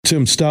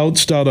Tim Staudt,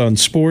 Staudt on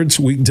Sports,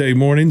 weekday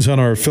mornings on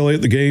our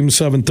affiliate, The Game,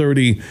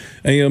 7:30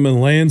 a.m.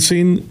 in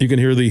Lansing. You can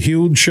hear the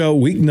huge show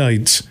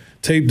weeknights,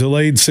 tape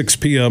delayed 6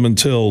 p.m.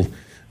 until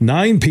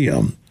 9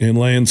 p.m. in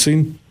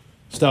Lansing.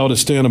 Staudt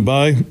is standing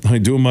by. How you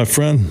doing, my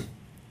friend?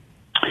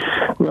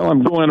 Well,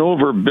 I'm going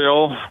over,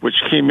 Bill, which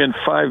came in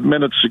 5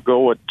 minutes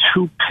ago, a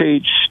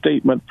 2-page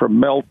statement from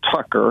Mel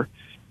Tucker,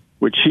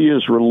 which he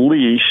has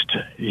released,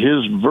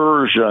 his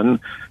version.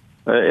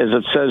 As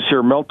it says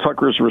here, Mel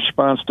Tucker's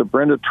response to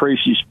Brenda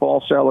Tracy's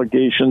false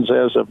allegations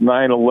as of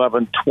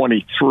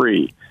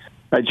 9/11/23.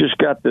 I just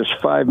got this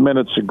 5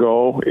 minutes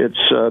ago. It's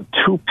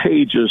 2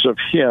 pages of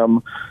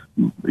him,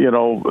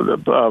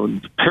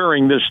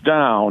 paring this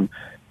down.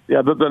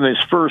 Other than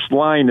his first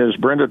line is,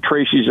 Brenda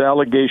Tracy's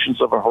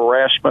allegations of a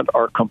harassment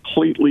are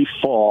completely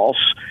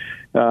false.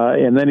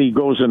 And then he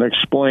goes and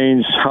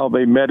explains how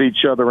they met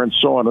each other and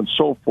so on and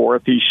so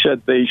forth. He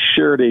said they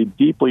shared a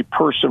deeply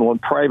personal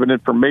and private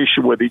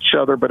information with each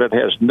other, but it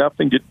has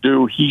nothing to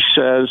do, he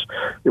says,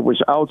 it was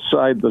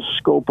outside the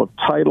scope of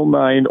Title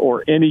IX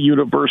or any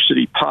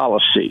university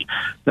policy.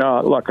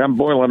 Now, look, I'm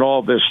boiling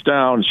all this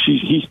down.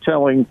 He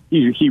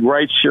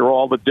writes here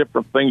all the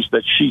different things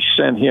that she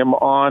sent him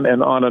on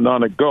and on and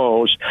on it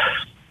goes.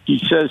 He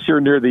says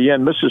here near the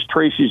end, Mrs.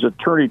 Tracy's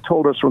attorney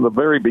told us from the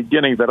very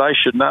beginning that I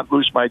should not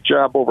lose my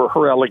job over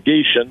her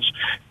allegations,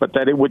 but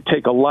that it would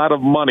take a lot of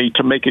money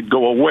to make it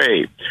go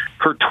away.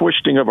 Her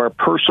twisting of our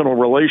personal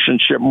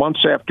relationship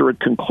months after it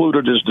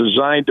concluded is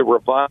designed to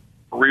revive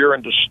my career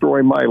and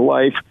destroy my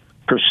life,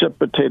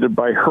 precipitated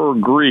by her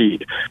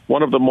greed.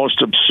 One of the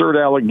most absurd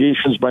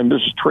allegations by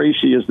Mrs.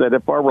 Tracy is that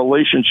if our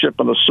relationship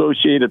and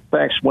associated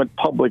facts went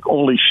public,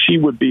 only she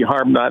would be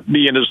harmed, not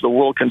me. And as the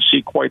world can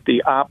see, quite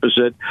the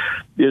opposite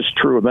is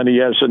true. And then he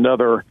has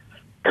another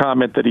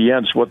comment that he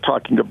ends with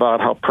talking about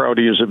how proud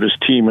he is of his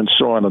team and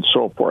so on and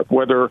so forth.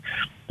 Whether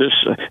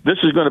this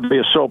is going to be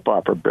a soap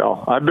opera,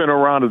 Bill. I've been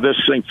around this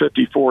thing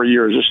 54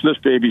 years. This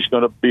baby's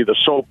going to be the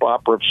soap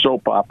opera of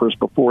soap operas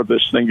before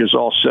this thing is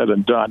all said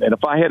and done. And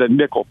if I had a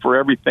nickel for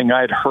everything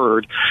I'd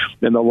heard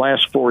in the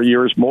last 4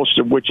 years, most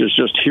of which is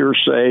just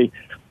hearsay,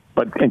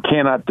 and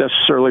cannot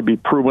necessarily be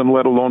proven,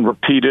 let alone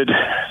repeated,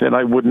 then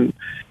I wouldn't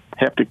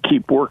have to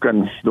keep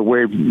working the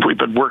way we've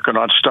been working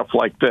on stuff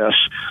like this.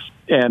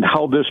 And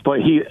how this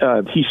play,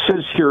 he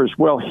says here as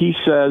well, he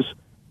says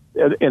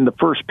in the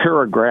first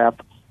paragraph,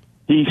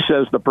 he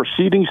says the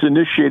proceedings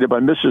initiated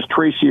by Mrs.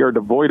 Tracy are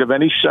devoid of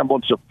any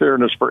semblance of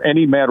fairness for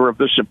any matter of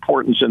this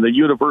importance, and the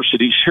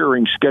university's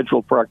hearing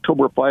scheduled for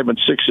October 5 and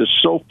 6 is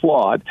so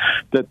flawed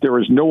that there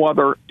is no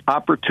other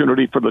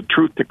opportunity for the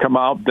truth to come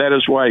out. That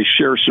is why I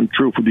share some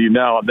truth with you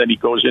now. And then he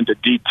goes into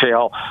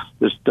detail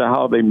as to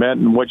how they met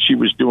and what she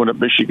was doing at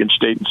Michigan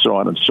State and so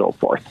on and so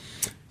forth.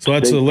 So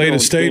that's the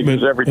latest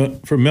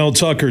statement from Mel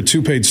Tucker,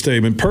 2-page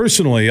statement.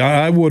 Personally,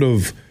 I would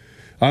have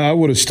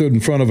stood in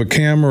front of a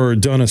camera or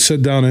done a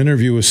sit-down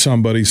interview with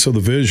somebody so the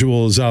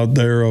visual is out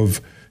there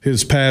of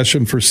his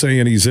passion for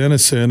saying he's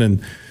innocent.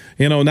 And,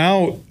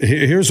 now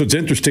here's what's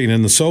interesting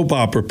in the soap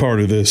opera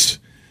part of this,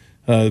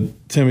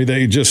 Timmy, that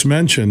you just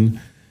mentioned.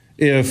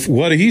 If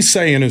what he's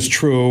saying is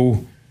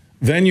true,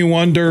 then you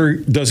wonder,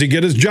 does he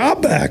get his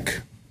job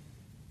back?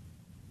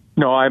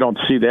 No, I don't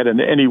see that in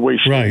any way,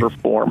 shape, or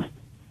form.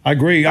 I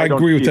agree. I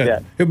agree with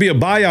that. It'd be a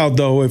buyout,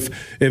 though,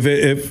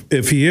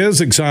 if he is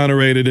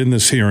exonerated in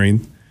this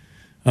hearing.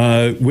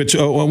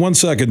 One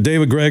second,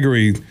 David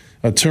Gregory,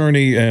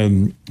 attorney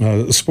and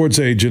sports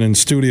agent in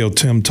studio,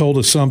 Tim, told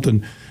us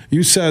something.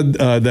 You said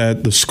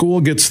that the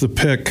school gets the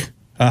pick.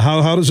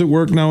 How does it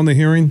work now in the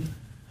hearing?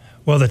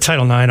 Well, the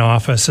Title IX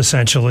office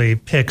essentially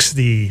picks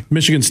the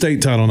Michigan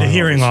State Title IX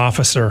hearing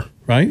officer,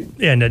 right?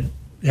 And it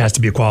has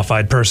to be a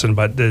qualified person,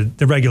 but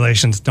the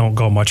regulations don't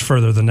go much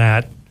further than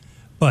that.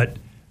 But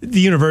the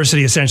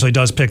university essentially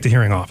does pick the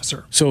hearing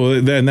officer.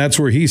 So then that's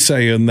where he's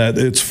saying that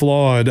it's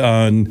flawed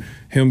on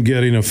him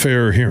getting a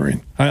fair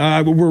hearing.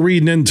 We're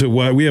reading into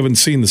why we haven't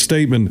seen the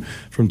statement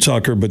from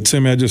Tucker, but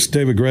Tim,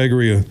 David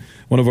Gregory,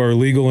 one of our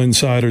legal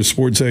insiders,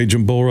 sports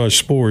agent, Bullrush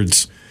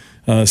Sports,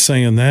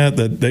 saying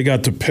that they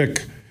got to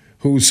pick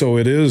who. So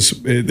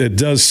it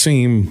does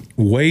seem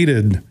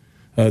weighted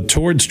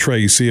towards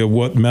Tracy of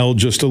what Mel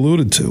just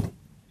alluded to.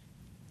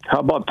 How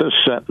about this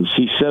sentence?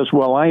 He says,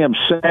 well, I am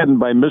saddened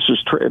by Ms.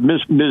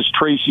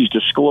 Tracy's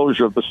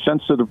disclosure of the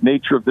sensitive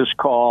nature of this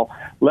call.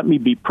 Let me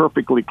be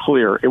perfectly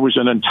clear. It was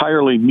an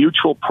entirely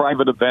mutual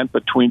private event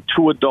between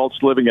two adults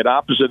living at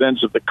opposite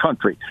ends of the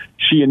country.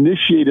 She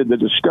initiated the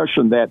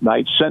discussion that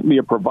night, sent me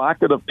a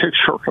provocative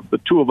picture of the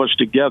two of us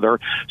together,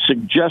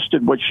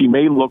 suggested what she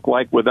may look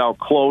like without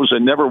clothes,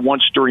 and never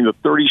once during the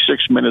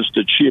 36 minutes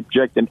did she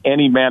object in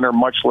any manner,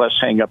 much less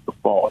hang up the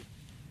phone.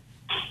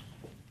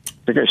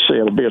 like I say,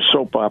 it'll be a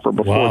soap opera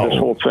before this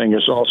whole thing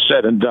is all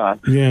said and done.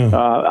 Yeah.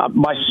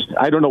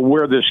 I don't know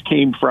where this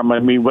came from. I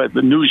mean, what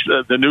the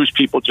news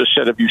people just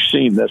said, have you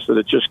seen this? That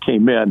it just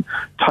came in,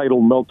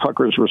 titled Mel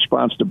Tucker's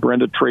response to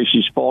Brenda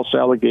Tracy's false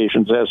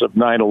allegations as of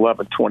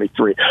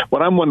 9/11/23.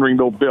 What I'm wondering,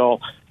 though, Bill,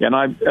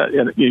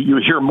 and you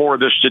hear more of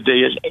this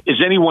today,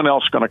 is anyone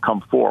else going to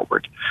come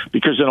forward?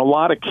 Because in a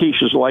lot of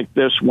cases like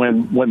this,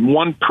 when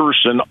one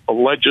person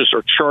alleges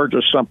or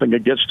charges something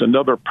against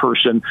another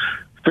person,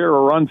 fair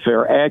or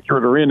unfair,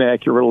 accurate or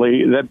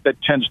inaccurately, that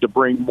tends to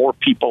bring more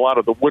people out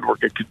of the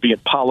woodwork. It could be in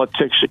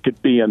politics, it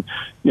could be in,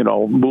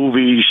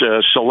 movies,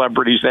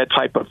 celebrities, that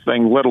type of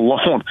thing, let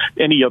alone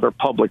any other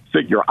public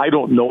figure. I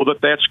don't know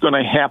that that's going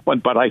to happen,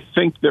 but I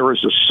think there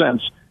is a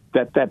sense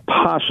that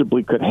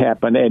possibly could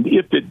happen. And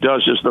if it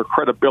does, is there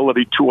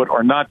credibility to it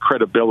or not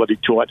credibility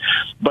to it?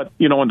 But,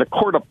 in the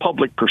court of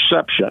public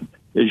perception,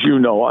 as you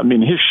know, I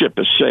mean, his ship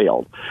has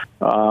sailed.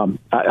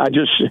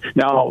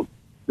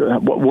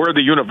 Where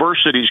the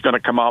university is going to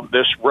come out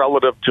this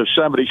relative to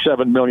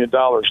 $77 million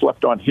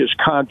left on his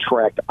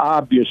contract,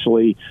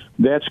 obviously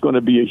that's going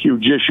to be a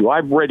huge issue.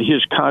 I've read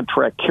his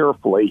contract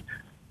carefully,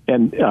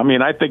 and I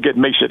mean, I think it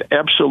makes it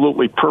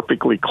absolutely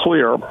perfectly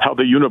clear how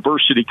the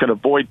university can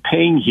avoid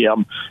paying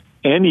him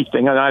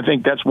anything, and I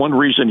think that's one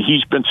reason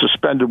he's been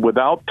suspended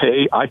without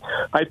pay.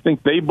 I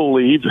think they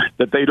believe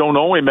that they don't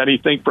owe him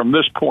anything from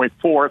this point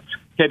forth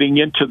heading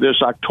into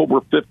this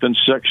October 5th and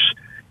 6th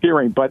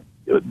hearing. But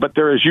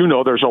there, as you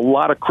know, there's a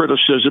lot of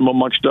criticism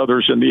amongst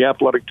others in the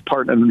athletic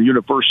department and the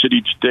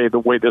university today, the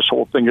way this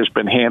whole thing has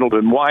been handled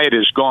and why it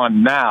has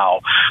gone now,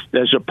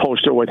 as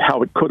opposed to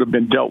how it could have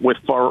been dealt with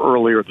far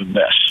earlier than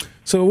this.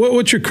 So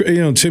what's your,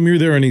 Tim, you're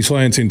there in East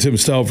Lansing. Tim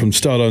Staudt from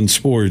Staudt on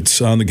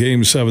Sports on the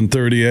game,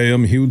 7:30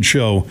 a.m., huge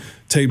show,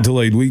 tape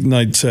delayed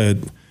weeknights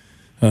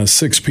at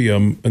 6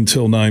 p.m.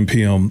 until 9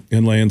 p.m.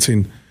 in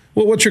Lansing.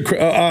 Well, what's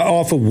your,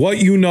 off of what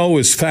you know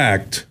is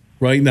fact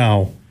right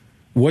now,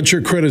 what's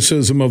your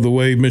criticism of the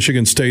way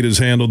Michigan State has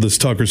handled this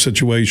Tucker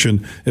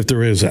situation, if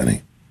there is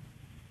any?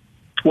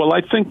 Well,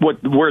 I think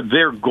where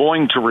they're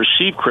going to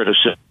receive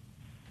criticism,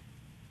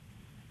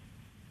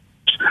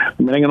 I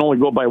mean, I can only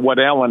go by what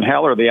Alan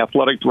Haller, the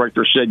athletic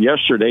director, said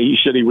yesterday. He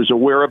said he was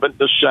aware of it in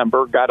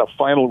December, got a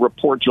final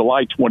report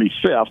July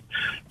 25th.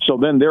 So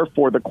then,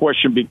 therefore, the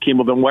question became,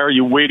 well, then why are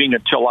you waiting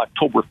until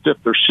October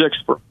 5th or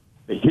 6th for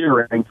the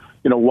hearing?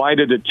 Why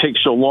did it take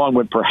so long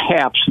when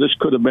perhaps this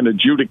could have been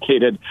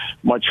adjudicated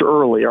much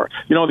earlier?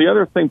 The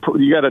other thing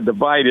you got to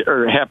divide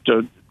or have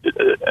to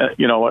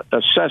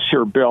assess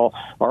here, Bill,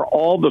 are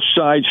all the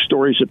side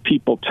stories that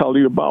people tell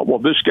you about. Well,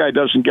 this guy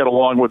doesn't get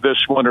along with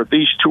this one, or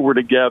these two were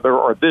together,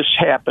 or this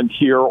happened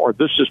here, or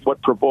this is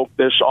what provoked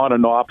this, on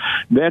and off.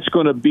 That's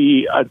going to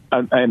be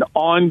an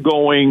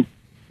ongoing,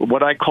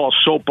 what I call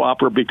soap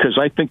opera, because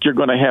I think you're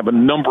going to have a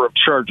number of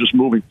charges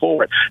moving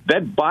forward.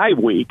 That bye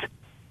week,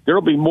 there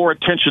will be more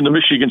attention to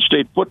Michigan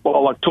State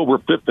football October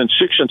 5th and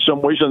 6th in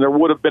some ways than there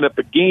would have been at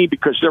the game,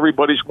 because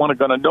everybody's going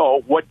to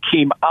know what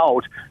came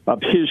out of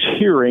his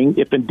hearing,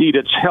 if indeed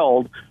it's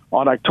held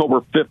on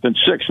October 5th and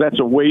 6th. That's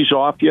a ways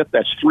off yet.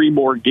 That's 3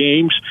 more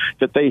games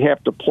that they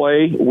have to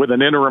play with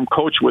an interim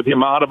coach with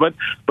him out of it.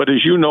 But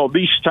as you know,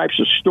 these types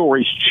of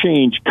stories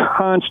change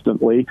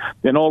constantly.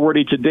 And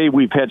already today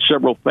we've had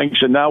several things.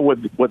 And now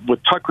with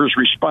Tucker's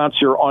response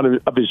here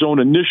of his own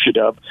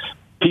initiative,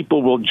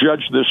 people will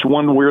judge this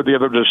one way or the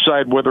other,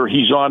 decide whether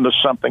he's on to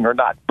something or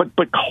not.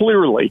 But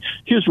clearly,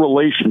 his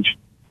relationship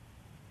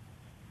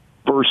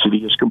with diversity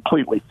is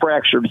completely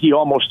fractured. He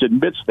almost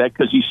admits that,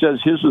 because he says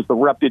his is the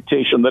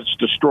reputation that's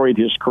destroyed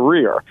his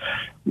career.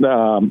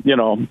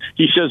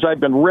 He says,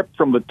 I've been ripped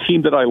from the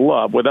team that I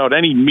love without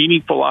any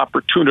meaningful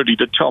opportunity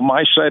to tell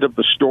my side of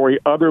the story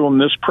other than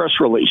this press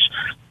release.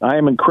 I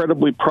am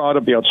incredibly proud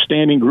of the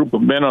outstanding group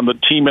of men on the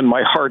team, and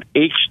my heart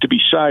aches to be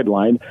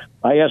sidelined.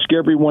 I ask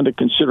everyone to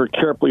consider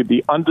carefully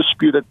the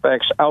undisputed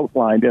facts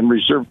outlined and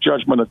reserve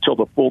judgment until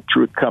the full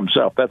truth comes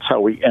out. That's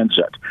how he ends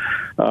it.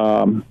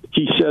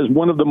 He says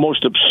one of the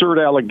most absurd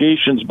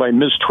allegations by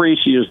Ms.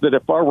 Tracy is that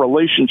if our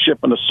relationship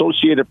and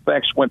associated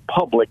facts went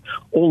public,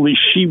 only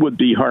she would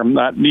be harmed,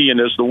 not me. And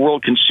as the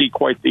world can see,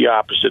 quite the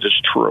opposite is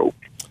true.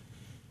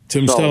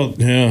 Tim Staudt,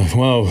 yeah,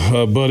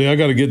 wow, buddy, I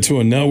got to get to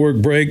a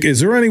network break. Is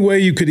there any way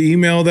you could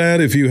email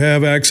that, if you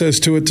have access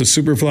to it, to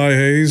Superfly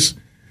Hayes?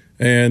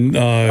 And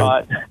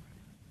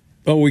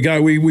we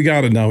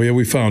got it now. Yeah,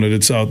 we found it.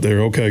 It's out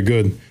there. Okay,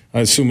 good. I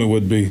assume it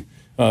would be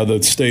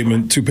the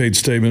statement, 2-page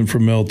statement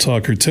from Mel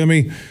Tucker.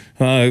 Timmy,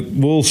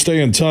 we'll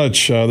stay in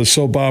touch. The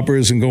soap opera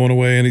isn't going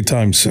away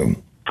anytime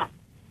soon.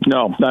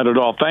 No, not at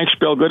all. Thanks,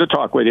 Bill. Good to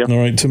talk with you. All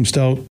right, Tim Staudt.